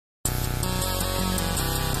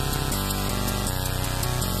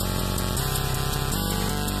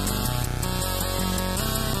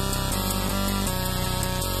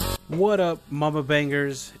What up, Mama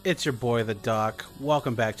Bangers? It's your boy, the Doc.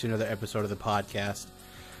 Welcome back to another episode of the podcast.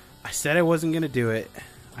 I said I wasn't going to do it.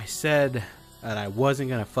 I said that I wasn't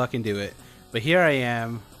going to fucking do it. But here I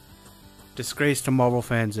am, disgraced to Marvel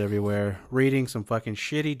fans everywhere, reading some fucking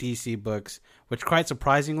shitty DC books, which quite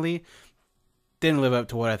surprisingly didn't live up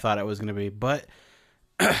to what I thought it was going to be. But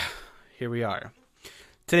here we are.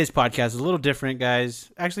 Today's podcast is a little different, guys.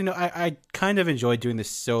 Actually, no, I kind of enjoy doing this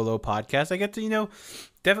solo podcast. I get to,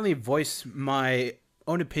 definitely voice my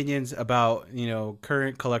own opinions about,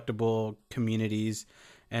 current collectible communities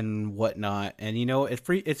and whatnot. And,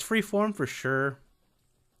 it's free form for sure.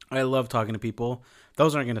 I love talking to people.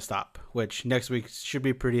 Those aren't going to stop, which next week should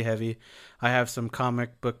be pretty heavy. I have some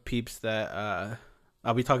comic book peeps that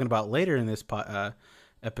I'll be talking about later in this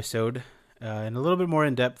episode and a little bit more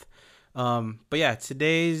in depth. But yeah,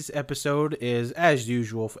 today's episode is as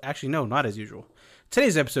usual. Actually, no, not as usual.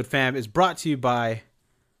 Today's episode, fam, is brought to you by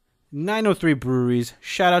 903 Breweries.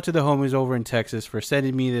 Shout out to the homies over in Texas for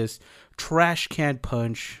sending me this trash can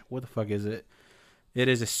punch. What the fuck is it? It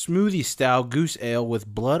is a smoothie style goose ale with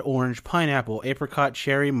blood orange, pineapple, apricot,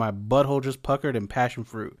 cherry. My butthole just puckered, and passion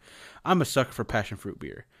fruit. I'm a sucker for passion fruit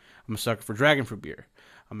beer. I'm a sucker for dragon fruit beer.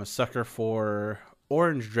 I'm a sucker for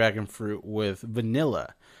orange dragon fruit with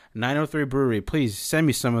vanilla. 903 Brewery, please send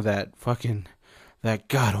me some of that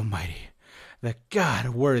God almighty, that God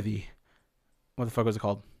worthy. What the fuck was it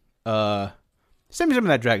called? Send me some of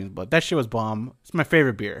that Dragon's Blood. That shit was bomb. It's my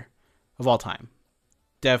favorite beer of all time.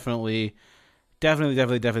 Definitely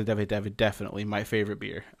my favorite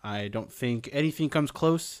beer. I don't think anything comes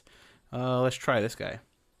close. Let's try this guy.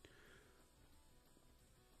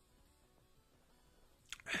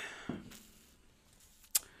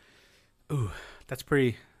 Ooh, that's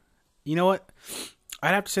pretty. You know what?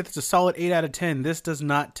 I'd have to say that's a solid 8 out of 10. This does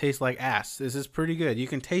not taste like ass. This is pretty good. You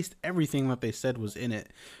can taste everything that they said was in it.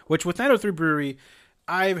 Which with 903 Brewery,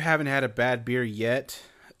 I haven't had a bad beer yet.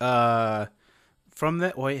 From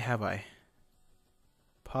that, wait, have I?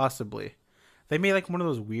 Possibly. They made like one of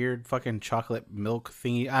those weird fucking chocolate milk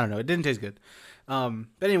thingy. I don't know. It didn't taste good.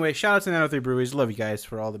 But anyway, shout out to 903 Breweries. Love you guys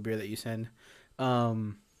for all the beer that you send.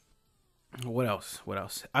 What else?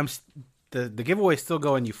 The giveaway is still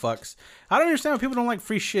going, you fucks. I don't understand why people don't like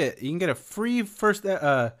free shit. You can get a free first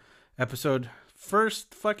episode.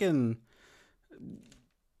 First fucking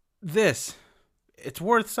this. It's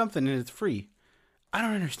worth something and it's free. I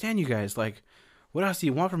don't understand you guys. Like, what else do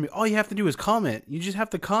you want from me? All you have to do is comment. You just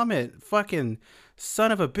have to comment. Fucking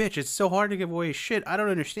son of a bitch. It's so hard to give away shit. I don't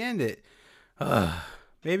understand it.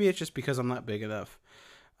 Maybe it's just because I'm not big enough.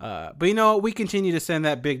 But we continue to send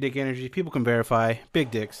that big dick energy. People can verify. Big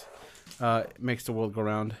dicks. Makes the world go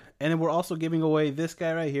round. And then we're also giving away this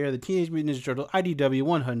guy right here, the Teenage Mutant Ninja Turtle IDW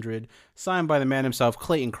 100, signed by the man himself,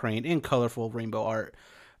 Clayton Crane, in colorful rainbow art.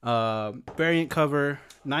 Variant cover,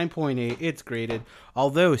 9.8. It's graded.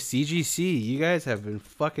 Although CGC, you guys have been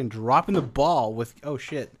fucking dropping the ball with. Oh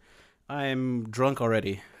shit, I'm drunk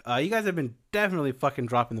already. You guys have been definitely fucking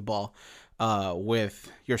dropping the ball.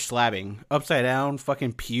 With your slabbing, upside down,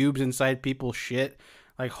 fucking pubes inside people's shit.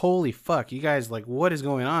 Like, holy fuck, you guys, like, what is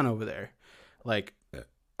going on over there? Like,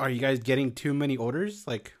 are you guys getting too many orders?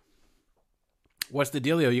 Like, what's the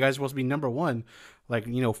dealio? You guys are supposed to be number one. Like,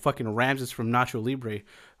 fucking Ramses from Nacho Libre.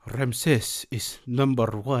 Ramses is number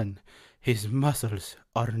one. His muscles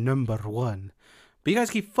are number one. But you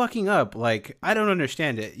guys keep fucking up. Like, I don't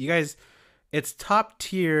understand it. You guys, it's top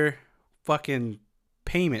tier fucking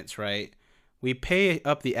payments, right? We pay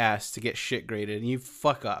up the ass to get shit graded, and you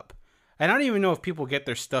fuck up. And I don't even know if people get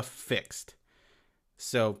their stuff fixed.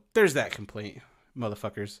 So there's that complaint,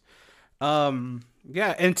 motherfuckers.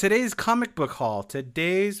 Yeah, and today's comic book haul.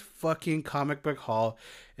 Today's fucking comic book haul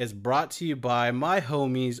is brought to you by my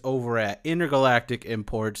homies over at Intergalactic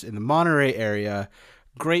Imports in the Monterey area.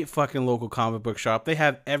 Great fucking local comic book shop. They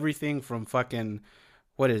have everything from fucking,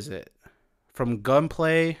 what is it? From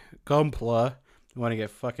Gunpla. You want to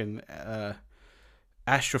get fucking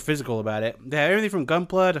astrophysical about it. They have everything from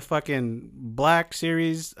Gunpla to fucking Black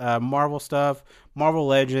Series, Marvel stuff, Marvel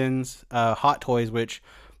Legends, Hot Toys, which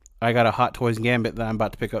I got a Hot Toys Gambit that I'm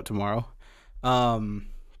about to pick up tomorrow.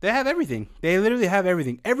 They have everything. They literally have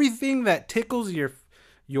everything. Everything that tickles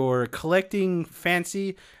your collecting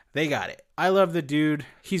fancy, they got it. I love the dude.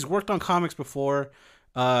 He's worked on comics before.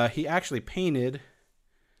 He actually painted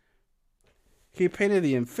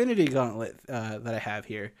the Infinity Gauntlet that I have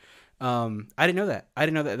here. I didn't know that. I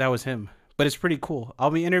didn't know that was him. But it's pretty cool. I'll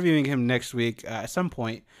be interviewing him next week at some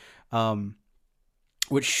point,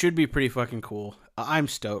 which should be pretty fucking cool. I'm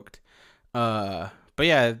stoked. But But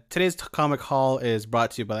yeah, today's comic haul is brought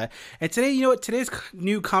to you by that. And today, you know what? Today's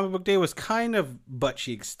new comic book day was kind of butt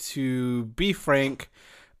cheeks. To be frank,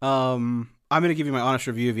 I'm gonna give you my honest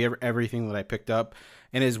review of everything that I picked up,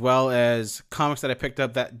 and as well as comics that I picked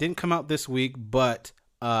up that didn't come out this week, but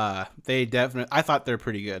they definitely, I thought they're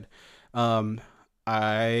pretty good. I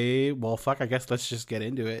guess let's just get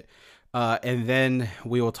into it. And then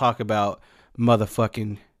we will talk about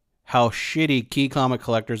motherfucking how shitty key comic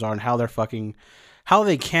collectors are and how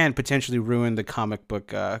they can potentially ruin the comic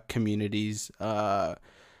book communities. The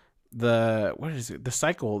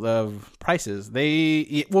cycle of prices.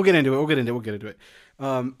 We'll get into it.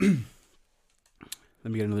 Let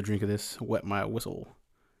me get another drink of this. Wet my whistle.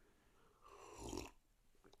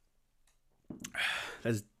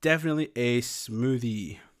 That's definitely a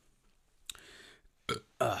smoothie.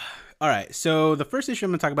 All right, so the first issue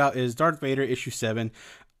I'm going to talk about is Darth Vader issue 7.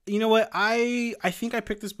 You know what? I think I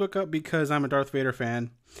picked this book up because I'm a Darth Vader fan.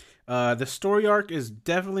 The story arc is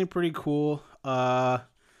definitely pretty cool. The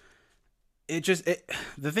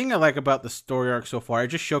thing I like about the story arc so far, it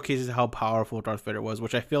just showcases how powerful Darth Vader was,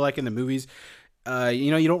 which I feel like in the movies,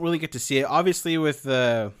 you don't really get to see it. Obviously, with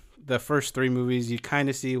the first 3 movies, you kind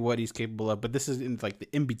of see what he's capable of, but this is in like the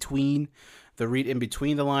in between, the read in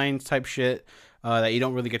between the lines type shit that you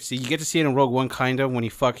don't really get to see. You get to see it in Rogue One, kind of, when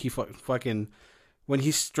when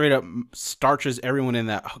he straight up starches everyone in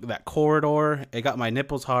that corridor. It got my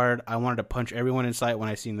nipples hard. I wanted to punch everyone in sight when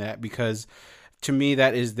I seen that, because to me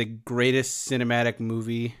that is the greatest cinematic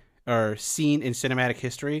movie or scene in cinematic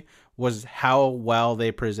history, was how well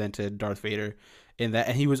they presented Darth Vader in that.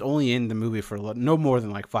 And he was only in the movie for no more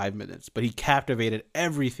than like 5 minutes, but he captivated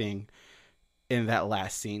everything in that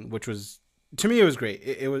last scene, which was, to me, it was great.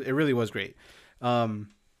 It really was great.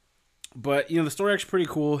 But the story arc's pretty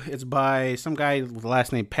cool. It's by some guy with the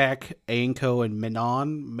last name Peck, Anko, and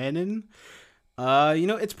Menon.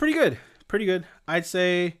 It's pretty good. I'd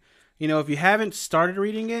say, if you haven't started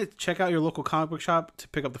reading it, check out your local comic book shop to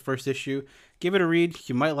pick up the first issue. Give it a read.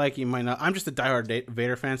 You might like it, you might not. I'm just a diehard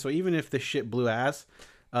Vader fan, so even if this shit blew ass,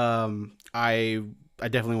 I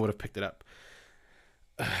definitely would have picked it up.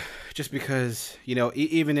 Just because,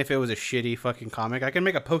 even if it was a shitty fucking comic, I can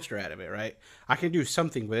make a poster out of it, right? I can do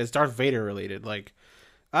something with it. It's Darth Vader related. Like,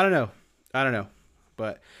 I don't know.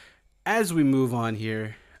 But as we move on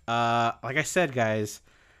here, like I said, guys,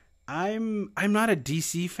 I'm not a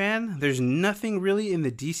DC fan. There's nothing really in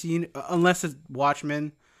the DC, unless it's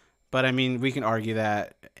Watchmen. But I mean, we can argue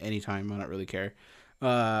that anytime. I don't really care.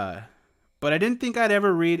 But I didn't think I'd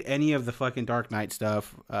ever read any of the fucking Dark Knight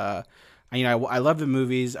stuff. I love the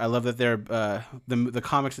movies. I love that they're the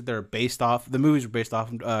comics that they're based off. The movies were based off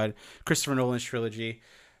Christopher Nolan's trilogy.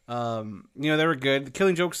 They were good. The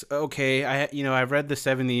Killing Joke's okay. I've read the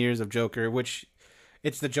 70 Years of Joker, which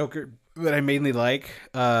it's the Joker that I mainly like.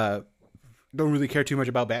 Don't really care too much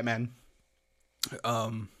about Batman.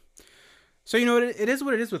 So it is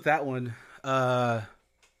what it is with that one.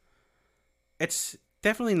 It's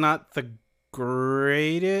definitely not the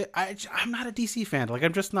greatest. I'm not a DC fan. Like,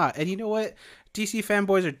 I'm just not. And you know what? DC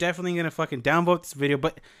fanboys are definitely gonna fucking downvote this video,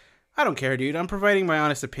 but I don't care, dude. I'm providing my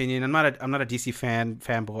honest opinion. I'm not a DC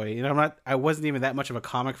fanboy. I wasn't even that much of a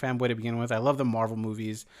comic fanboy to begin with. I love the Marvel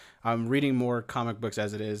movies. I'm reading more comic books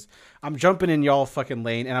as it is. I'm jumping in y'all fucking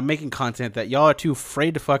lane, and I'm making content that y'all are too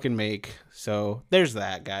afraid to fucking make. So there's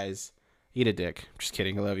that, guys. Eat a dick. Just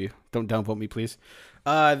kidding. I love you. Don't downvote me, please.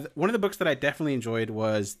 One of the books that I definitely enjoyed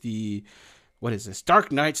was what is this?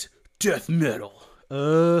 Dark Knight's Death Metal.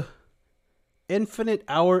 Infinite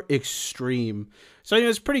Hour Extreme. So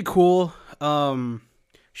it's pretty cool.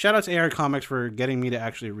 Shout out to AR Comics for getting me to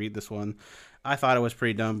actually read this one. I thought it was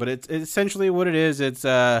pretty dumb, but it's essentially what it is. It's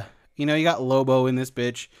you got Lobo in this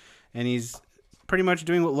bitch, and he's pretty much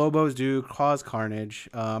doing what Lobos do, cause carnage.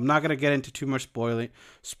 I'm not gonna get into too much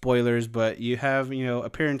spoilers, but you have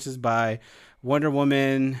appearances by Wonder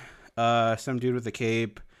Woman, some dude with a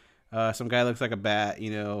cape, some guy looks like a bat,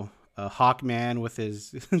 a Hawkman with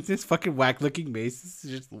his this fucking whack looking mace. It's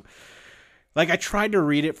just like, I tried to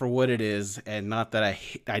read it for what it is, and not that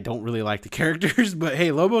I don't really like the characters, but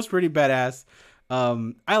hey, Lobo's pretty badass.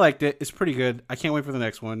 I liked it. It's pretty good. I can't wait for the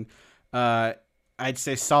next one. I'd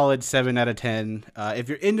say solid 7 out of 10. If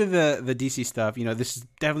you're into the DC stuff, this is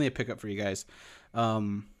definitely a pickup for you guys.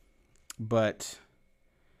 But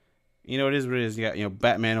it is what it is. You got,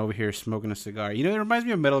 Batman over here smoking a cigar. It reminds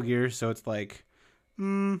me of Metal Gear, so it's like,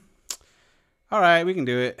 all right, we can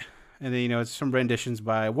do it. And then, it's some renditions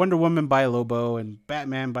by Wonder Woman by Lobo and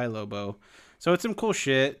Batman by Lobo. So it's some cool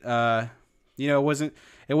shit. It wasn't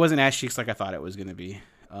ass cheeks like I thought it was going to be.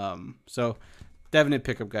 So definite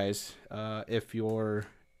pickup, guys. If you're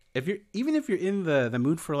if you're in the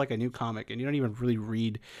mood for like a new comic and you don't even really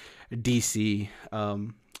read DC,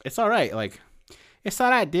 it's all right. Like, it's all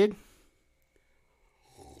right, dude.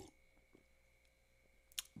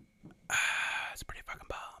 It's pretty fucking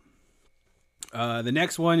bomb. The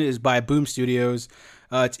next one is by Boom Studios.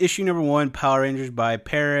 It's issue number 1, Power Rangers by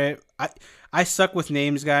Parrot. I suck with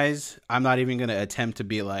names, guys. I'm not even gonna attempt to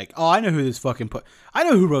be like, oh, I know who this fucking I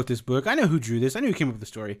know who wrote this book. I know who drew this. I know who came up with the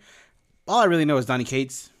story. All I really know is Donny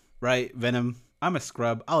Cates, right? Venom. I'm a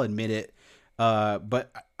scrub. I'll admit it.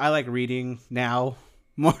 But I like reading now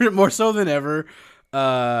more so than ever.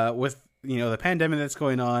 With the pandemic that's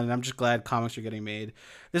going on, and I'm just glad comics are getting made.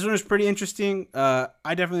 This one was pretty interesting. I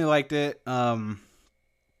definitely liked it.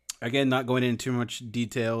 Again, not going into too much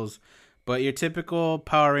details, but your typical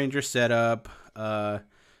Power Ranger setup.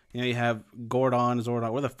 You have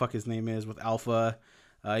Zordon, where the fuck his name is, with Alpha.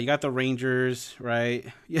 You got the Rangers, right?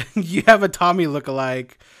 You have a Tommy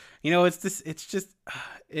lookalike.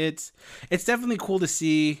 It's definitely cool to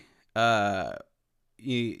see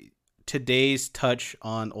today's touch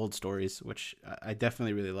on old stories, which I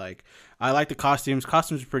definitely really like. I like the costumes.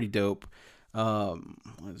 Costumes are pretty dope.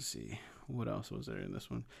 Let's see. What else was there in this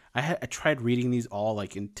one? I tried reading these all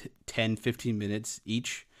like in 10, 15 minutes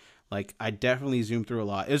each. Like, I definitely zoomed through a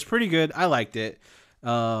lot. It was pretty good. I liked it.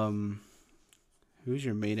 Who's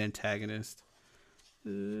your main antagonist?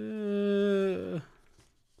 Yeah.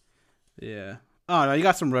 Oh, no, you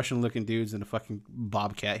got some Russian-looking dudes and a fucking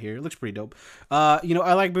bobcat here. It looks pretty dope. I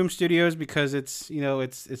like Boom Studios because it's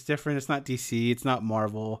different. It's not DC. It's not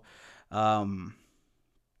Marvel. I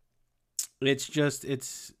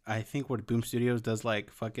think what Boom Studios does,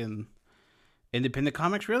 like, fucking independent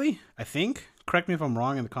comics, really? I think. Correct me if I'm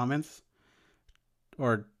wrong in the comments.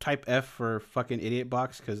 Or type F for fucking idiot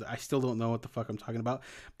box, because I still don't know what the fuck I'm talking about.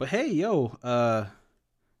 But hey, yo, I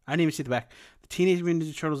didn't even see the back. The Teenage Mutant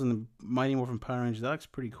Ninja Turtles and the Mighty Morphin Power Rangers. That looks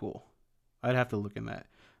pretty cool. I'd have to look in that.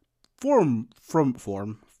 Form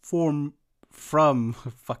from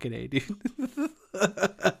fucking A, dude.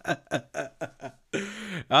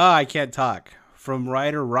 I can't talk. From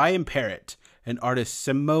writer Ryan Parrott and artist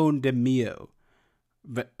Simone DeMio.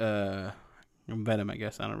 Venom, I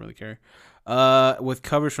guess. I don't really care. With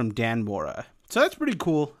covers from Dan Mora. So that's pretty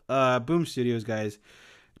cool. Boom Studios, guys.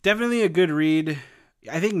 Definitely a good read.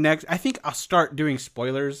 I think I'll start doing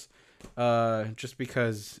spoilers. Just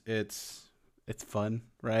because it's fun,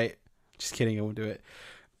 right? Just kidding, I won't do it.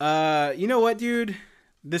 You know what, dude?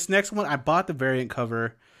 This next one, I bought the variant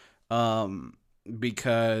cover.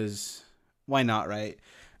 Because why not, right?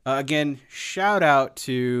 Again, shout out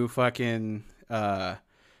to fucking to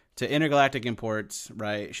Intergalactic Imports,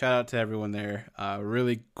 right? Shout out to everyone there.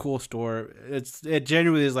 Really cool store. It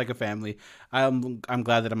genuinely is like a family. I'm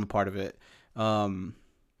glad that I'm a part of it.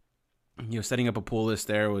 Setting up a pull list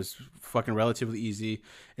there was fucking relatively easy.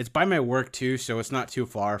 It's by my work too, so it's not too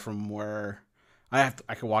far from where I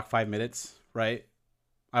can walk 5 minutes, right?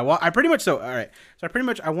 I wanted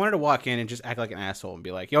to walk in and just act like an asshole and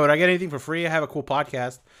be like, yo, did I get anything for free? I have a cool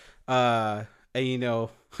podcast. And it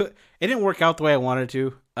didn't work out the way I wanted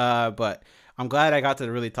to. But I'm glad I got to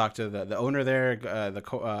really talk to the owner there,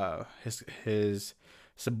 his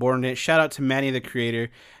subordinate. Shout out to Manny, the creator.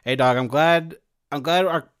 Hey dog, I'm glad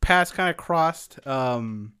our paths kind of crossed.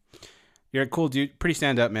 You're a cool dude, pretty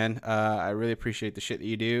stand up, man. I really appreciate the shit that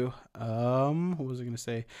you do. What was I gonna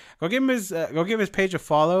say? Go give his page a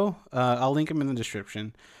follow. I'll link him in the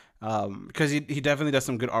description. Because he definitely does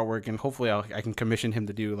some good artwork, and hopefully I can commission him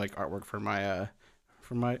to do like artwork for my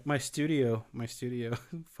studio. My studio.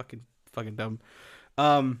 fucking dumb.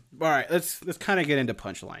 All right, let's kind of get into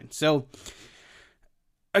Punchline. So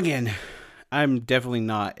again, I'm definitely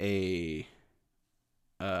not a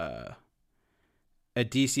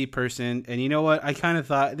DC person, and you know what? I kind of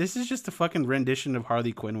thought this is just a fucking rendition of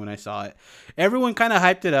Harley Quinn when I saw it. Everyone kind of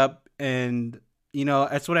hyped it up, and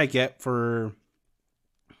that's what I get for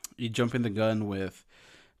you jumping the gun with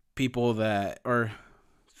people or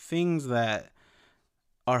things that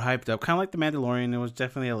are hyped up. Kind of like The Mandalorian, it was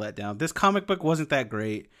definitely a letdown. This comic book wasn't that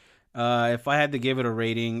great. If I had to give it a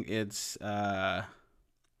rating, it's I'd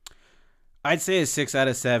say a 6 out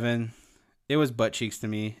of 7. It was butt cheeks to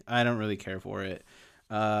me. I don't really care for it.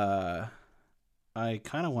 I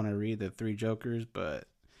kind of want to read the Three Jokers, but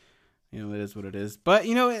it is what it is. But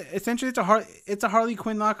essentially, it's a Harley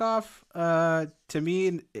Quinn knockoff. To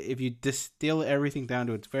me, if you distill everything down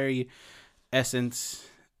to its very essence,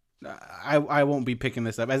 I won't be picking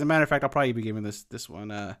this up. As a matter of fact, I'll probably be giving this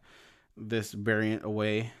one this variant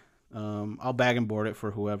away. I'll bag and board it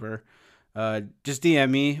for whoever. Just DM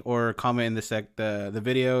me or comment in the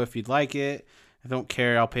video if you'd like it. I don't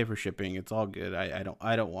care. I'll pay for shipping. It's all good. I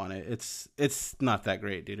don't want it. It's not that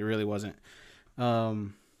great, dude. It really wasn't. Yeah,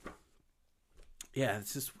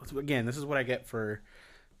 it's just, again, this is what I get for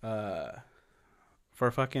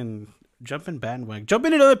fucking jumping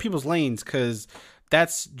in other people's lanes, because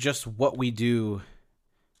that's just what we do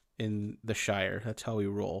in the Shire. That's how we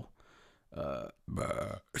roll.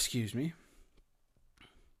 Excuse me.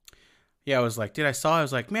 Yeah, I was like, I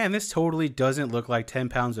was like, man, this totally doesn't look like 10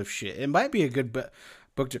 pounds of shit. It might be a good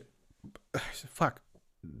book to... Fuck.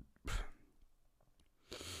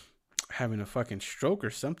 Having a fucking stroke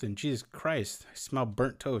or something. Jesus Christ. I smell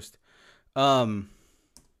burnt toast. Yeah,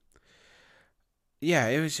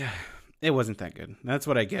 it wasn't that good. That's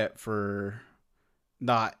what I get for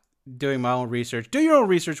not doing my own research. Do your own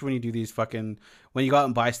research when you do these when you go out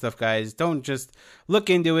and buy stuff, guys. Don't just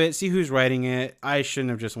look into it, see who's writing it. I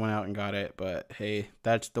shouldn't have just went out and got it, but hey,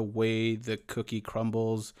 that's the way the cookie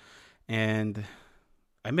crumbles. And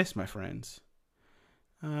I miss my friends.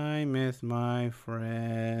 Let's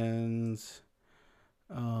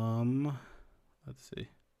see.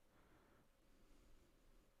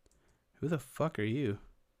 Who the fuck are you?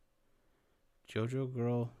 Jojo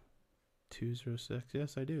Girl 206.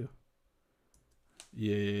 Yes, I do.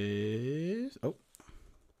 Yes. Oh.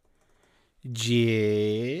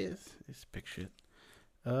 Yes. This picture.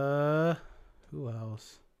 Who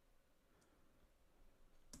else?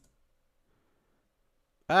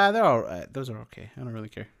 They're all right. Those are okay. I don't really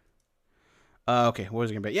care. Okay, what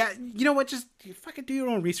was it gonna be? Yeah, you know what? Just fucking do your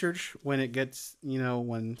own research when it gets,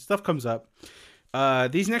 when stuff comes up.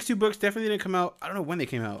 These next two books definitely didn't come out. I don't know when they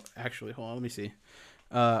came out, actually. Hold on, let me see.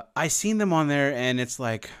 I seen them on there, and it's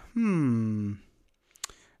like,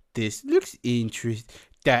 this looks interesting.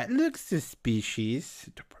 That looks suspicious.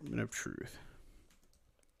 Department of Truth.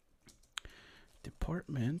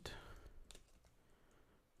 Department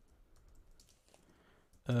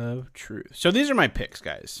of Truth. So these are my picks,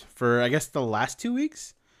 guys, for I guess the last 2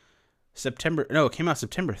 weeks. It came out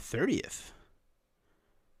September 30th.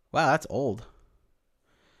 Wow, that's old.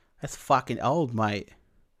 That's fucking old, mate.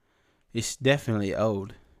 It's definitely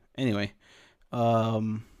old. Anyway,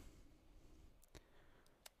 what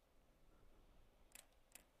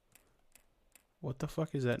the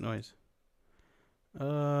fuck is that noise?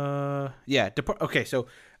 Yeah. Okay, so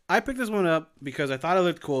I picked this one up because I thought it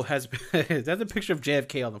looked cool. That's a picture of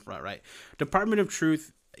JFK on the front, right? Department of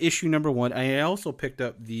Truth, issue number 1. I also picked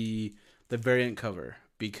up the variant cover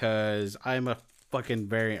because I'm a fucking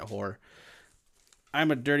variant whore. I'm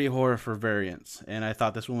a dirty whore for variants, and I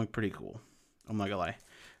thought this one looked pretty cool. I'm not gonna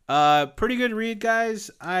lie. Pretty good read, guys.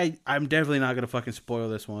 I'm definitely not gonna fucking spoil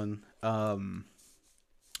this one.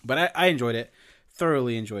 But I enjoyed it.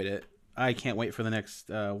 Thoroughly enjoyed it. I can't wait for the next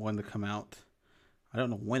one to come out. I don't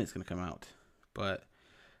know when it's gonna come out, but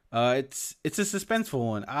it's a suspenseful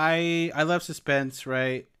one. I love suspense,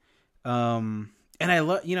 right? And I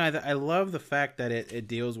love the fact that it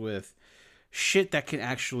deals with shit that can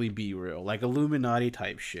actually be real, like Illuminati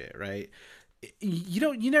type shit, right?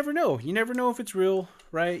 You never know. You never know if it's real,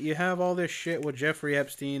 right? You have all this shit with Jeffrey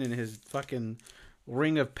Epstein and his fucking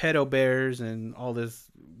ring of pedo bears and all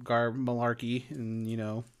this malarkey, and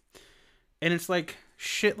and it's like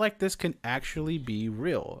shit like this can actually be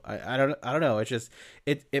real. I don't know. It's just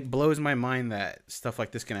it blows my mind that stuff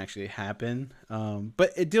like this can actually happen.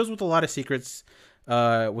 But it deals with a lot of secrets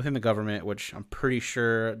within the government, which I'm pretty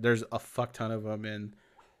sure there's a fuck ton of them. And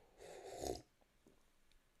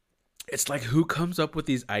it's like, who comes up with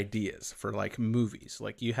these ideas for like movies?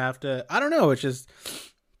 Like, you have to, I don't know. It's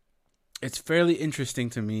fairly interesting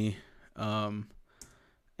to me. And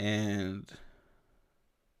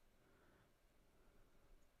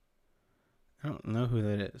I don't know who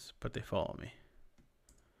that is, but they follow me.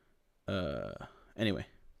 Anyway,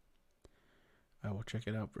 I will check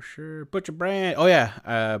it out for sure. Butcher Brand. Oh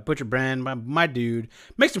yeah. Butcher Brand, my dude,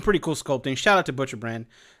 makes some pretty cool sculpting. Shout out to Butcher Brand.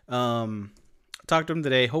 Talked to him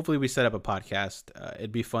today. Hopefully we set up a podcast.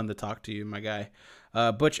 It'd be fun to talk to you, my guy.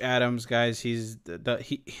 Butch Adams, guys. He's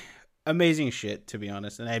he amazing shit, to be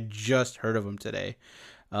honest. And I've just heard of him today.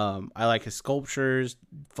 I like his sculptures.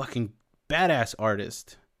 Fucking badass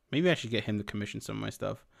artist. Maybe I should get him to commission some of my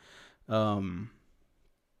stuff.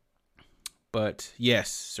 But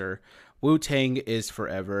yes, sir. Wu-Tang is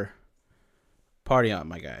forever. Party on,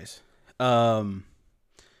 my guys. So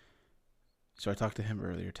I talked to him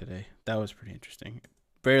earlier today. That was pretty interesting.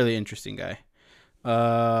 Fairly interesting guy.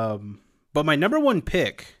 But my number one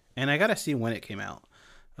pick, and I gotta see when it came out.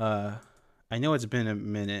 I know it's been a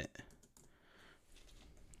minute.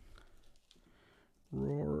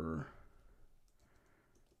 Roar.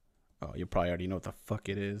 Oh, you probably already know what the fuck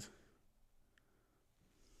it is.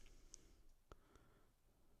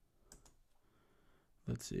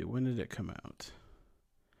 let's see, when did it come out?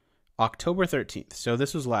 October 13th. So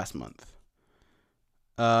this was last month.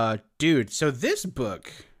 Dude, so this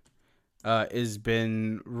book has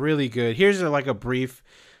been really good. Here's a brief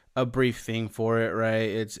thing for it, right?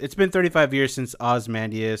 It's been 35 years since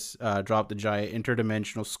Ozymandias dropped the giant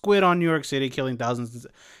interdimensional squid on New York City, killing thousands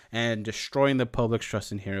and destroying the public's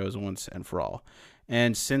trust in heroes once and for all.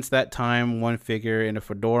 And since that time, one figure in a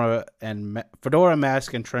fedora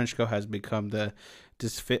mask and trench coat has become the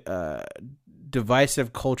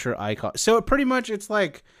divisive culture icon. So pretty much it's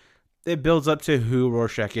like it builds up to who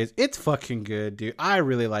Rorschach is. It's fucking good, dude. I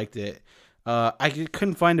really liked it. I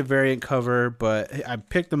couldn't find a variant cover, but I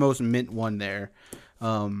picked the most mint one there.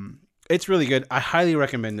 It's really good. I highly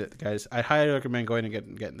recommend it, guys. I highly recommend going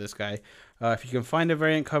and getting this guy. If you can find a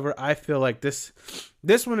variant cover, I feel like this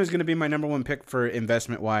one is going to be my number one pick for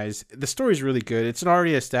investment wise. The story's really good. It's an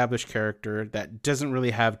already established character that doesn't really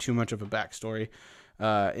have too much of a backstory,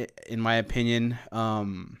 in my opinion. I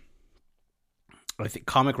think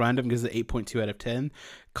Comic Random gives it 8.2 out of 10.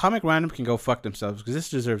 Comic Random can go fuck themselves because this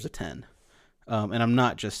deserves a 10. And I'm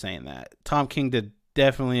not just saying that. Tom King did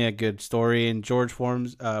definitely a good story, and George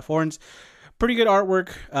Forbes, pretty good artwork.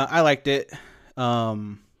 I liked it.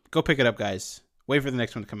 Go pick it up, guys. Wait for the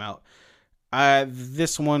next one to come out.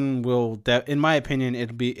 This one will, in my opinion,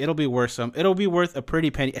 it'll be worth a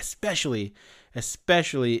pretty penny, especially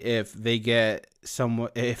if they get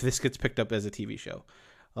if this gets picked up as a TV show.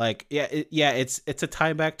 Like, it's a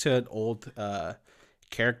tie back to an old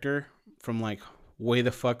character from like way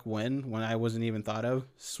the fuck when I wasn't even thought of,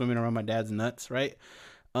 swimming around my dad's nuts, right?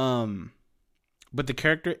 But the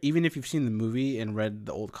character, even if you've seen the movie and read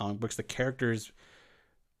the old comic books, the character is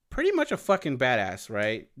pretty much a fucking badass,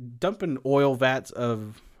 right? Dumping oil vats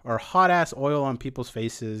or hot ass oil on people's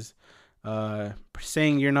faces,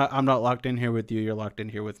 saying I'm not locked in here with you, you're locked in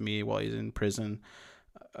here with me, while he's in prison.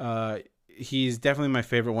 He's definitely my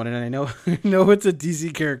favorite one, and I know it's a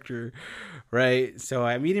DC character, right? So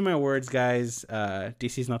I'm eating my words, guys.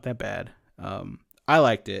 DC's not that bad. I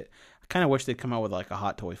liked it. I kind of wish they'd come out with like a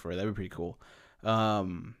hot toy for it. That'd be pretty cool.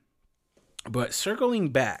 But circling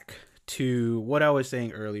back to what I was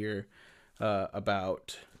saying earlier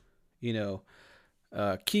about,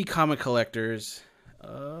 key comic collectors.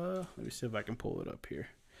 Let me see if I can pull it up here.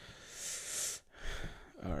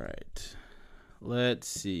 All right. Let's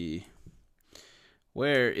see.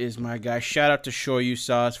 Where is my guy? Shout out to Shoyu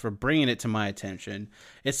Sauce for bringing it to my attention.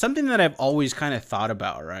 It's something that I've always kind of thought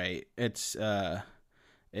about, right? I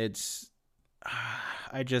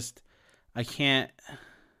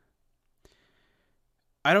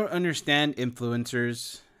don't understand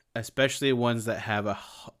influencers, especially ones that have a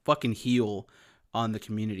fucking heel on the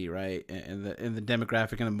community, right? And the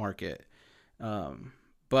demographic and the market. But I'm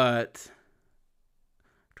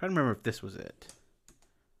trying to remember if this was it.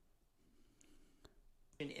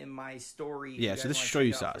 In my story, yeah, so this should show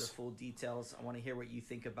you sauce. For the full details, I want to hear what you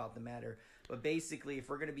think about the matter. But basically,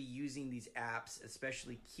 if we're going to be using these apps,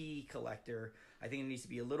 especially Key Collector, I think there needs to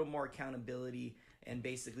be a little more accountability and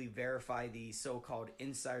basically verify the so-called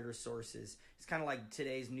insider sources. It's kind of like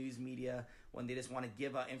today's news media when they just want to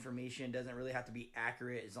give out information. It doesn't really have to be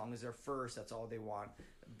accurate as long as they're first. That's all they want.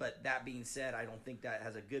 But that being said, I don't think that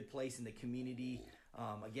has a good place in the community.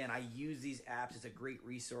 Again, I use these apps. It's a great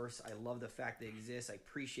resource. I love the fact they exist. I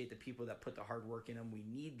appreciate the people that put the hard work in them. We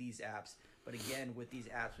need these apps. But again, with these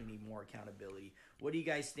apps, we need more accountability. What do you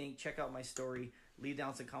guys think? Check out my story. Leave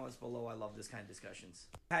down some comments below. I love this kind of discussions.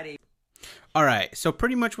 All right. So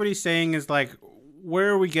pretty much what he's saying is like, where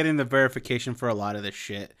are we getting the verification for a lot of this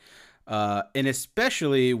shit? And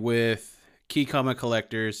especially with key comic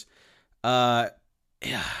collectors. Yeah.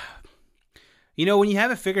 When you have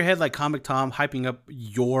a figurehead like Comic Tom hyping up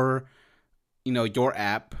your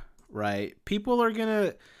app, right? People are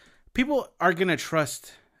gonna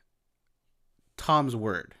trust Tom's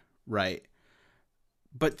word, right?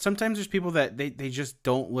 But sometimes there's people that they just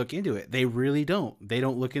don't look into it. They really don't. They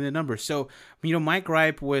don't look into numbers. So, my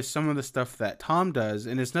gripe with some of the stuff that Tom does,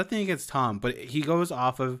 and it's nothing against Tom, but he goes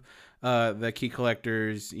off of the key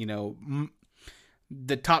collectors,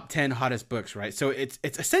 the top 10 hottest books, right? So it's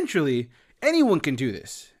essentially anyone can do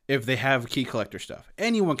this if they have key collector stuff.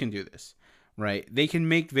 Anyone can do this, right? They can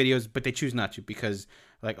make videos, but they choose not to because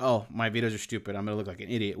like, oh, my videos are stupid. I'm going to look like an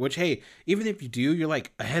idiot. Which, hey, even if you do, you're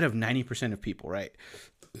like ahead of 90% of people, right?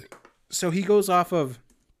 So he goes off of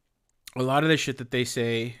a lot of the shit that they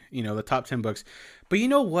say, the top 10 books. But you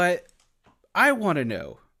know what? I want to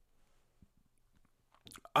know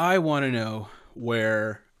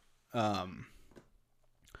where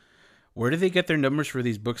do they get their numbers for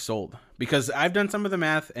these books sold? Because I've done some of the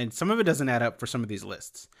math and some of it doesn't add up for some of these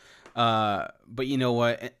lists. But you know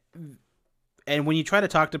what? And when you try to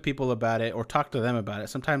talk to people about it or talk to them about it,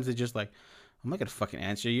 sometimes they just like, I'm not gonna fucking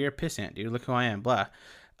answer you. You're a pissant, dude. Look who I am. Blah.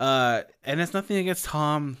 And it's nothing against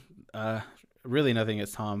Tom. Really nothing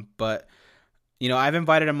against Tom. But you know, I've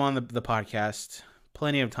invited him on the podcast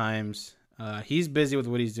plenty of times. He's busy with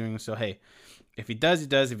what he's doing. So hey, if he does, he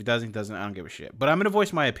does. If he doesn't, he doesn't. I don't give a shit. But I'm gonna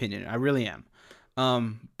voice my opinion. I really am.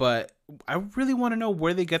 But I really want to know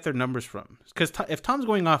where they get their numbers from. Because if Tom's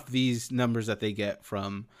going off these numbers that they get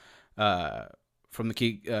from the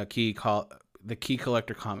key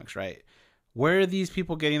collector comics, right? Where are these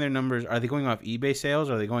people getting their numbers? Are they going off eBay sales?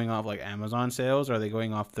 Are they going off like Amazon sales? Are they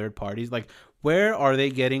going off third parties? Like, where are they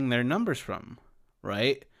getting their numbers from,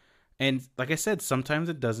 right? And like I said, sometimes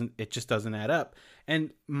it just doesn't add up.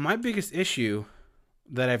 And my biggest issue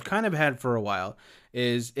that I've kind of had for a while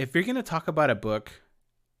is, if you're going to talk about a book,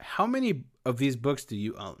 how many of these books do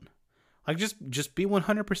you own? Like, just be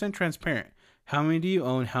 100% transparent. How many do you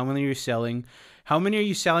own? How many are you selling? How many are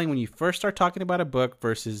you selling when you first start talking about a book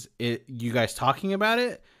versus you guys talking about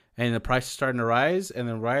it and the price is starting to rise and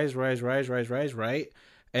then rise, right?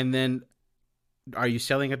 And then are you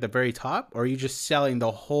selling at the very top, or are you just selling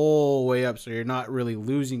the whole way up so you're not really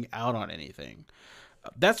losing out on anything?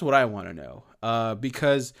 That's what I want to know.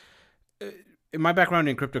 Because in my background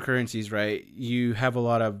in cryptocurrencies, right, you have a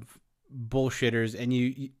lot of bullshitters, and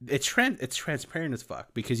it's transparent as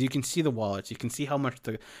fuck, because you can see the wallets, you can see how much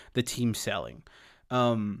the team's selling,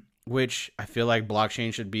 which I feel like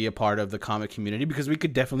blockchain should be a part of the comic community, because we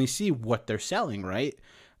could definitely see what they're selling, right?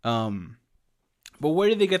 But where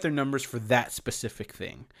do they get their numbers for that specific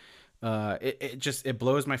thing? It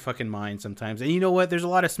blows my fucking mind sometimes. And you know what, there's a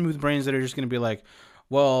lot of smooth brains that are just gonna be like,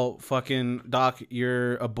 well, fucking Doc,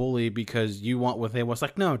 you're a bully because you want what they want. It's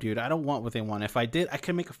like, no, dude, I don't want what they want. If I did, I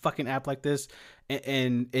could make a fucking app like this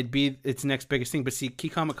and it'd be its next biggest thing. But see, Key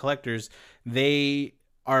Comic Collectors, they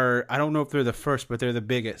are, I don't know if they're the first, but they're the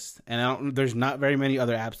biggest. And there's not very many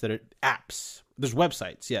other apps that are apps. There's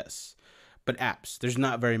websites, yes, but apps, there's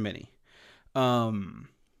not very many.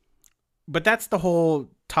 But that's the whole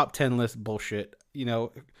top 10 list bullshit. You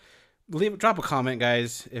know, drop a comment,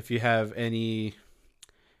 guys, if you have any.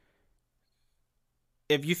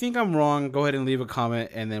 If you think I'm wrong, go ahead and leave a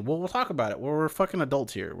comment, and then we'll talk about it. We're fucking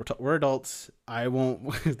adults here. We're adults. I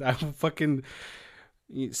won't fucking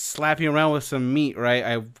slap you around with some meat, right?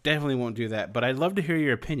 I definitely won't do that. But I'd love to hear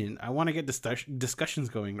your opinion. I want to get discussions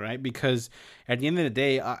going, right? Because at the end of the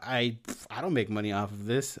day, I don't make money off of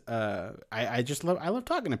this. I love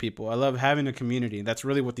talking to people. I love having a community. That's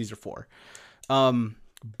really what these are for.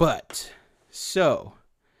 But so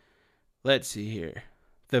let's see here.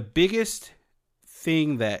 The biggest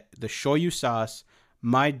thing that the Shoyu Sauce,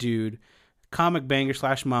 my dude, comic banger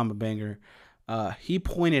 / mama banger, he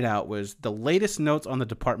pointed out was the latest notes on the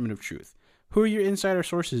Department of Truth. Who are your insider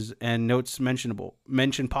sources and notes mention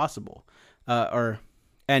possible?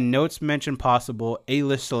 Notes mention possible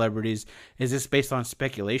A-list celebrities. Is this based on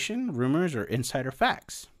speculation, rumors, or insider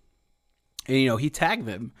facts? And, you know, he tagged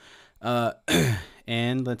them.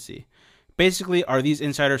 And let's see. Basically, are these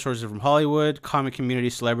insider sources from Hollywood, comic community,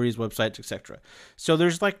 celebrities, websites, etc.? So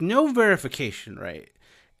there's like no verification, right?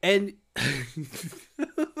 And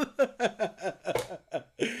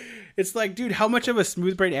it's like, dude, how much of a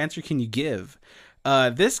smooth brain answer can you give?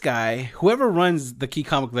 This guy, whoever runs the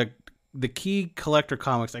Key Collector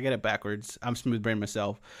Comics, I get it backwards. I'm smooth brain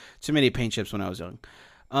myself. Too many paint chips when I was young.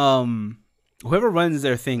 Whoever runs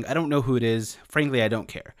their thing, I don't know who it is. Frankly, I don't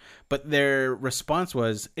care. But their response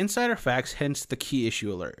was, insider facts, hence the key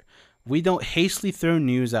issue alert. We don't hastily throw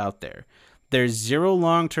news out there. There's zero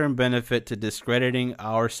long-term benefit to discrediting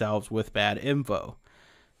ourselves with bad info.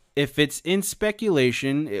 If it's in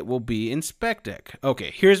speculation, it will be in spec deck.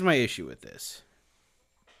 Okay, here's my issue with this.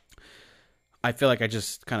 I feel like I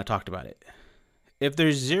just kind of talked about it. If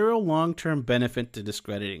there's zero long-term benefit to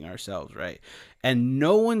discrediting ourselves, right? And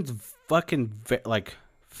no one's fucking like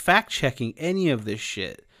fact-checking any of this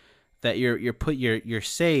shit that you're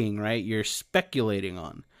saying, right? You're speculating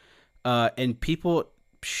on. And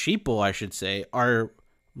sheeple, I should say, are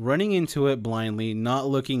running into it blindly, not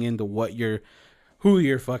looking into what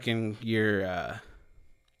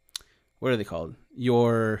what are they called?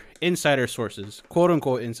 Your insider sources, quote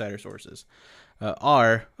unquote insider sources,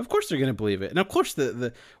 are. Of course they're going to believe it. And of course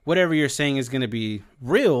the whatever you're saying is going to be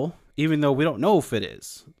real, even though we don't know if it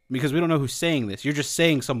is, because we don't know who's saying this. You're just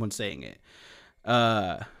saying someone's saying it.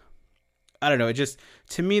 I don't know. It just,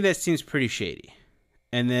 to me, that seems pretty shady.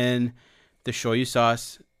 And then the Shoyu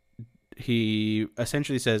Sauce, he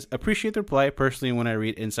essentially says, appreciate the reply. Personally, when I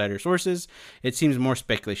read insider sources, it seems more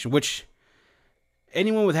speculation, which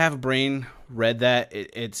anyone with half a brain read that.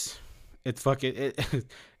 It's fucking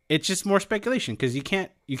it's just more speculation because you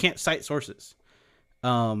can't cite sources.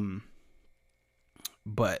 But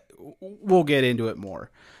we'll get into it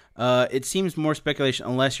more. It seems more speculation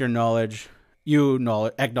unless you acknowledge,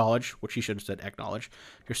 which you should have said acknowledge,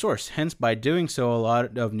 your source. Hence, by doing so, a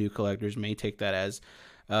lot of new collectors may take that as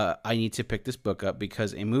I need to pick this book up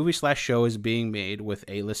because a movie/show is being made with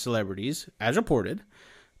A-list celebrities, as reported.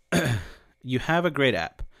 You have a great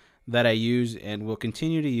app that I use and will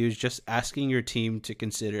continue to use, just asking your team to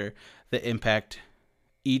consider the impact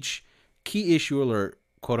each key issue alert,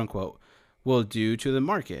 quote unquote, will do to the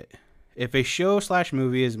market. If a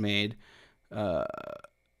show/movie is made,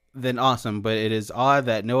 then awesome, but it is odd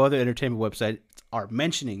that no other entertainment websites are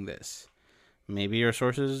mentioning this. Maybe your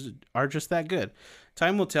sources are just that good.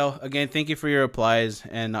 Time will tell. Again, thank you for your replies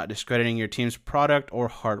and not discrediting your team's product or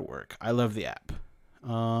hard work. I love the app.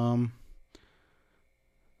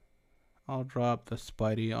 I'll drop the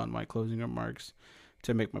Spidey on my closing remarks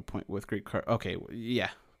to make my point with great car. Okay,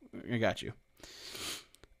 yeah, I got you.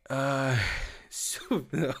 So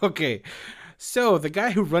the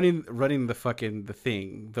guy who running the fucking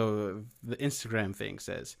the Instagram thing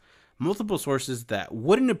says multiple sources that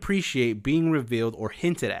wouldn't appreciate being revealed or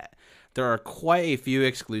hinted at. There are quite a few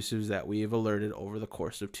exclusives that we have alerted over the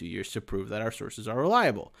course of 2 years to prove that our sources are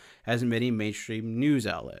reliable, as many mainstream news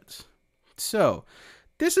outlets. So,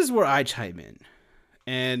 this is where I chime in.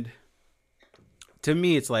 And to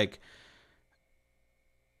me, it's like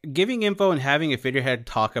giving info and having a figurehead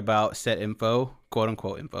talk about said info, quote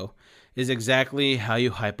unquote info, is exactly how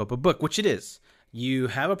you hype up a book, which it is. You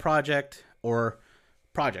have a project or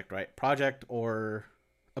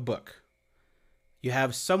a book. You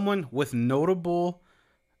have someone with notable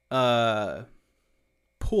pull,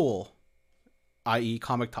 i.e.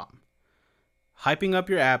 Comic Tom, hyping up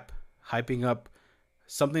your app, hyping up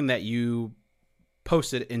something that you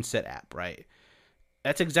posted in said app, right?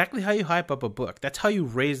 That's exactly how you hype up a book. That's how you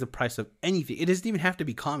raise the price of anything. It doesn't even have to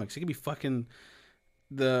be comics. It can be fucking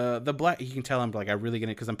the black. You can tell I'm like I really get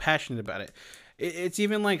it because I'm passionate about it. It's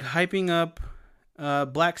even like hyping up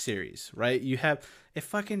Black Series, right? You have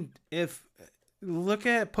if look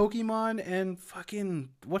at Pokemon and fucking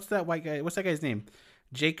what's that white guy? What's that guy's name?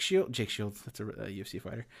 Jake Shields. That's a UFC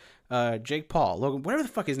fighter. Jake Paul, Logan, whatever the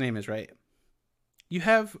fuck his name is, right? You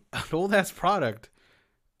have an old ass product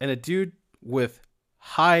and a dude with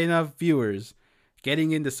high enough viewers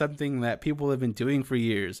getting into something that people have been doing for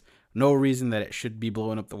years. No reason that it should be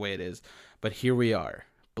blowing up the way it is, but here we are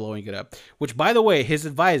blowing it up. Which, by the way, his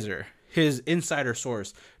advisor, his insider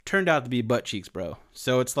source, turned out to be butt cheeks, bro.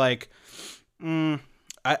 So it's like,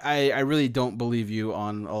 I really don't believe you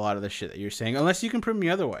on a lot of the shit that you're saying, unless you can prove me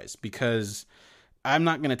otherwise, because I'm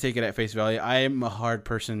not going to take it at face value. I am a hard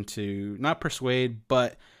person to not persuade,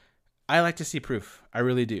 but I like to see proof. I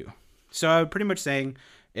really do. So I'm pretty much saying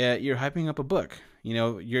you're hyping up a book. You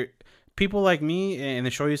know, you're people like me and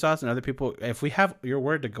the Shoyu Sauce and other people, if we have your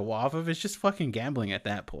word to go off of, it's just fucking gambling at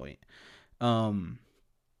that point.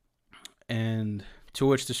 And to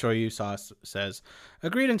which the Shoyu Sauce says,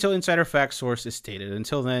 agreed until insider fact source is stated.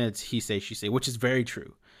 Until then, it's he say, she say, which is very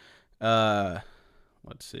true. Let's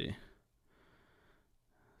see.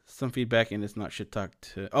 Some feedback and it's not shit talk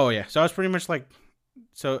to... Oh, yeah. So I was pretty much like...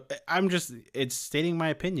 So it's stating my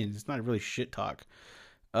opinion. It's not really shit talk.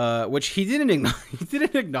 Which he didn't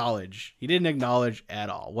acknowledge. He didn't acknowledge at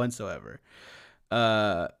all whatsoever.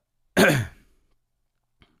 And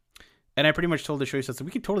I pretty much told the Shoyu Sauce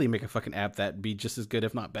we could totally make a fucking app that'd be just as good,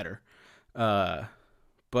 if not better.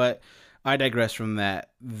 But I digress from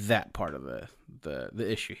that part of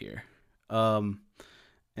the issue here. And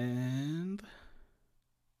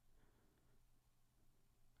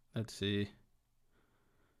let's see.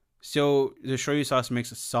 So the Shoyu Sauce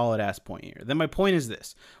makes a solid ass point here. Then my point is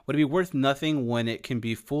this: would it be worth nothing when it can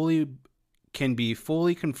be fully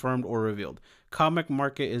confirmed or revealed? Comic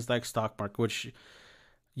market is like stock market, which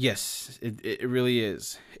yes, it really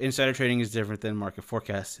is. Insider trading is different than market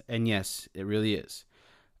forecasts, and yes, it really is.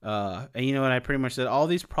 And you know what? I pretty much said all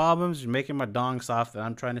these problems are making my dong soft, and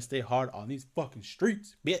I'm trying to stay hard on these fucking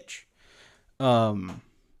streets, bitch.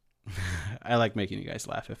 I like making you guys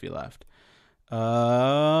laugh if you laughed.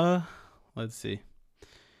 Let's see.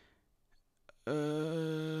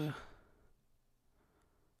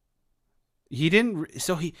 He didn't.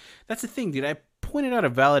 So that's the thing, dude. I pointed out a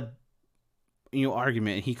valid,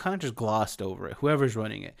 argument, and he kind of just glossed over it. Whoever's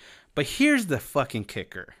running it. But here's the fucking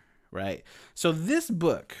kicker, right? So this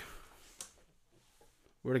book,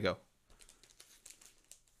 where'd it go?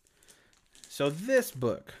 So this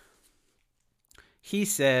book, he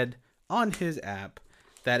said on his app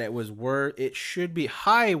that it should be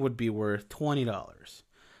high, would be worth $20,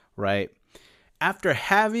 right? After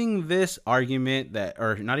having this argument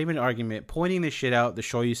or not even an argument, pointing this shit out, the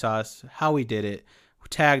shoyu sauce, how we did it, we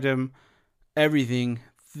tagged him, everything.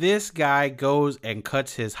 This guy goes and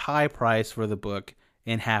cuts his high price for the book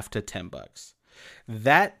in half to $10.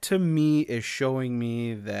 That to me is showing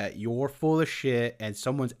me that you're full of shit and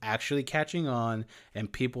someone's actually catching on,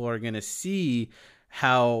 and people are going to see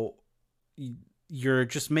how you're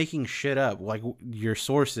just making shit up. Like your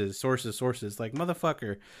sources. Like,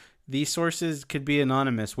 motherfucker, these sources could be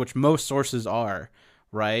anonymous, which most sources are,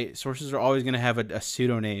 right? Sources are always going to have a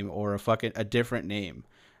pseudonym or a different name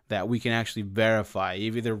that we can actually verify.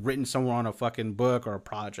 You've either written somewhere on a fucking book or a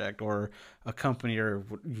project or a company or,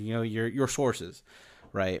 you know, your sources,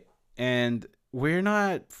 right? And we're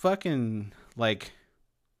not fucking like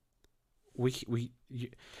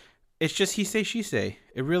it's just he say, she say.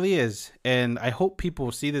 It really is. And I hope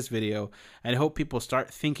people see this video, and I hope people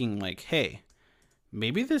start thinking like, hey,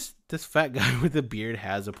 maybe this fat guy with the beard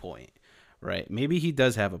has a point, right? Maybe he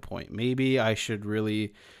does have a point. Maybe I should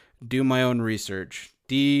really do my own research.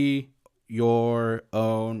 Your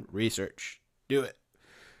own research. Do it.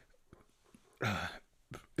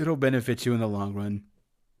 It'll benefit you in the long run.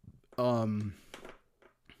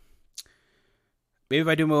 Maybe if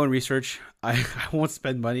I do my own research, I won't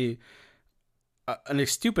spend money, a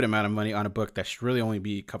stupid amount of money on a book that should really only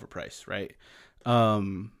be cover price, right? I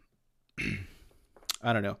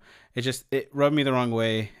don't know. It rubbed me the wrong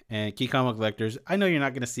way. And Key Comic Collectors, I know you're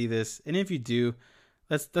not going to see this, and if you do,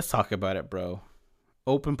 let's talk about it, bro.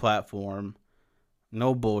 Open platform,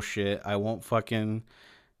 no bullshit. I won't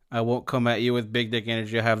come at you with big dick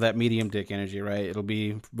energy. I have that medium dick energy, right? It'll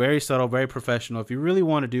be very subtle, very professional. If you really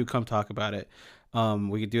want to come talk about it.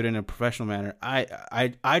 We could do it in a professional manner.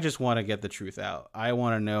 I just want to get the truth out. I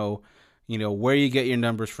want to know, you know, where you get your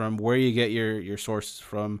numbers from, where you get your sources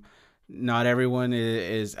from. Not everyone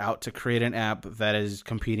is out to create an app that is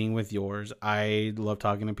competing with yours. I love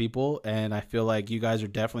talking to people, and I feel like you guys are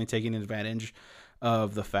definitely taking advantage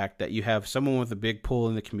of the fact that you have someone with a big pull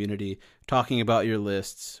in the community talking about your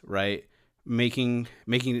lists, right? Making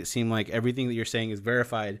it seem like everything that you're saying is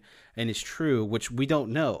verified and is true, which we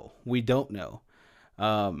don't know. I don't know.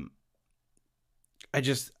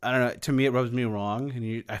 To me, it rubs me wrong,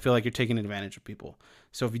 and I feel like you're taking advantage of people.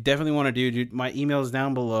 So if you definitely want to do, my email is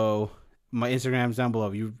down below. My Instagram's down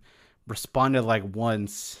below. You responded like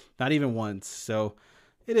once, not even once. So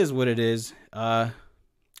it is what it is.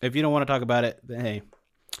 If you don't want to talk about it, then hey,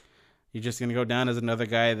 you're just gonna go down as another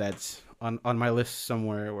guy that's on my list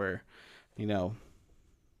somewhere where, you know,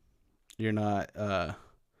 you're not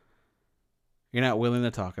willing to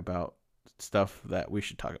talk about stuff that we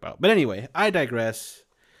should talk about. But anyway, I digress.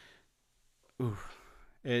 Ooh,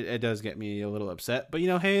 it does get me a little upset, but you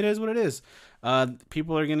know, hey, it is what it is.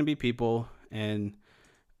 People are gonna be people, and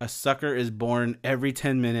a sucker is born every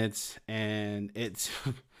 10 minutes, and it's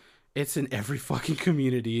it's in every fucking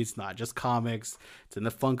community. It's not just comics. It's in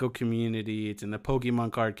the Funko community. It's in the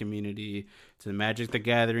Pokemon card community. It's in the Magic the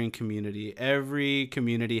Gathering community. Every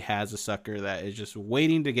community has a sucker that is just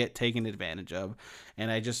waiting to get taken advantage of. And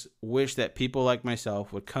I just wish that people like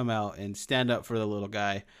myself would come out and stand up for the little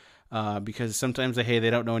guy. Because sometimes they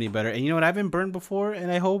don't know any better. And you know what? I've been burned before, and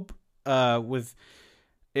I hope if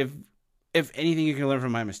anything, you can learn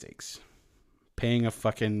from my mistakes. Paying a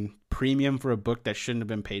fucking premium for a book that shouldn't have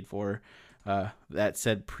been paid for. That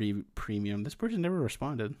said premium. This person never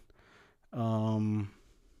responded. Doc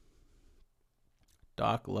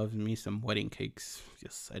loves me some wedding cakes.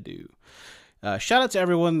 Yes, I do. Shout out to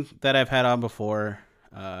everyone that I've had on before.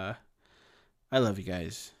 I love you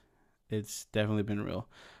guys. It's definitely been real.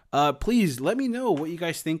 Please let me know what you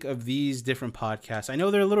guys think of these different podcasts. I know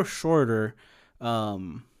they're a little shorter.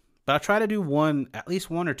 But I'll try to do at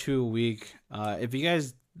least one or two a week. If you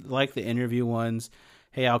guys like the interview ones,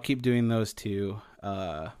 hey, I'll keep doing those too.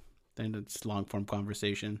 Then it's long form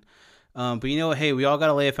conversation. But you know what? Hey, we all got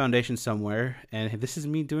to lay a foundation somewhere. And this is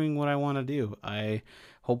me doing what I want to do. I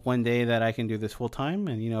hope one day that I can do this full time.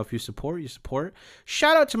 And, you know, if you support, you support.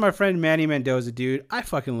 Shout out to my friend Manny Mendoza, dude. I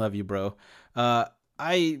fucking love you, bro.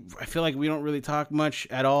 I feel like we don't really talk much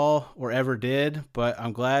at all or ever did. But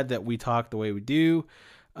I'm glad that we talk the way we do.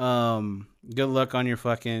 Good luck on your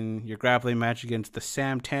grappling match against the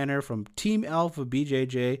Sam Tanner from Team Alpha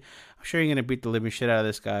BJJ. I'm sure you're gonna beat the living shit out of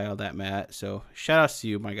this guy on that mat. So shout outs to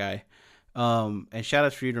you, my guy. And shout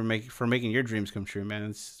outs for you for making your dreams come true, man.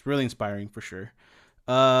 It's really inspiring for sure.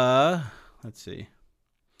 Let's see.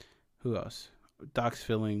 Who else? Doc's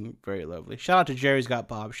feeling very lovely. Shout out to Jerry's Got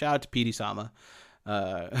Bob. Shout out to Petey Sama.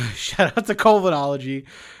 Shout out to Colvinology.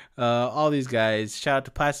 All these guys. Shout out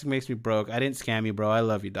to Plastic Makes Me Broke. I didn't scam you, bro. I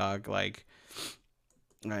love you, dog. Like,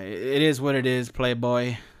 it is what it is,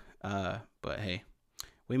 Playboy. But hey,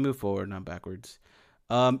 we move forward, not backwards.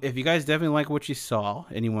 If you guys definitely like what you saw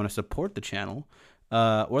and you want to support the channel,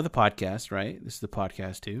 or the podcast, right? This is the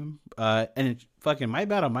podcast too. And it's fucking my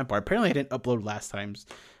bad on my part. Apparently I didn't upload last time's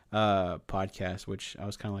podcast, which I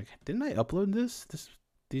was kind of like, didn't I upload this?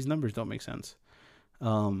 These numbers don't make sense.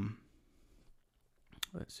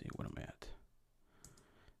 Let's see, what am I at?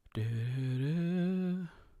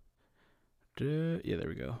 Yeah, there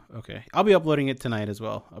we go. Okay, I'll be uploading it tonight as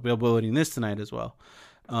well. I'll be uploading this tonight as well.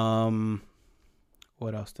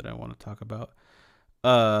 What else did I want to talk about?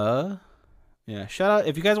 Yeah, shout out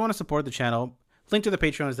if you guys want to support the channel. Link to the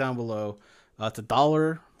Patreon is down below. It's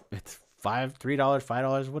 $1. It's $3,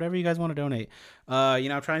 $5, whatever you guys want to donate.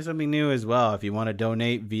 I'm trying something new as well. If you want to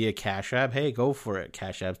donate via Cash App, hey, go for it.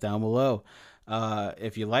 Cash App's down below.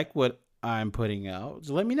 If you like what I'm putting out,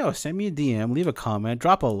 so let me know. Send me a DM, leave a comment,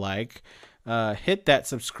 drop a like, hit that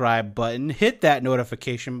subscribe button, hit that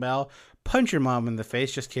notification bell, punch your mom in the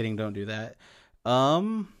face. Just kidding, don't do that.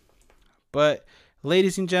 But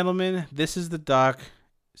ladies and gentlemen, this is the Doc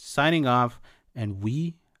signing off, and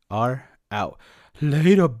we are out.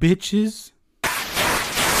 Later, bitches.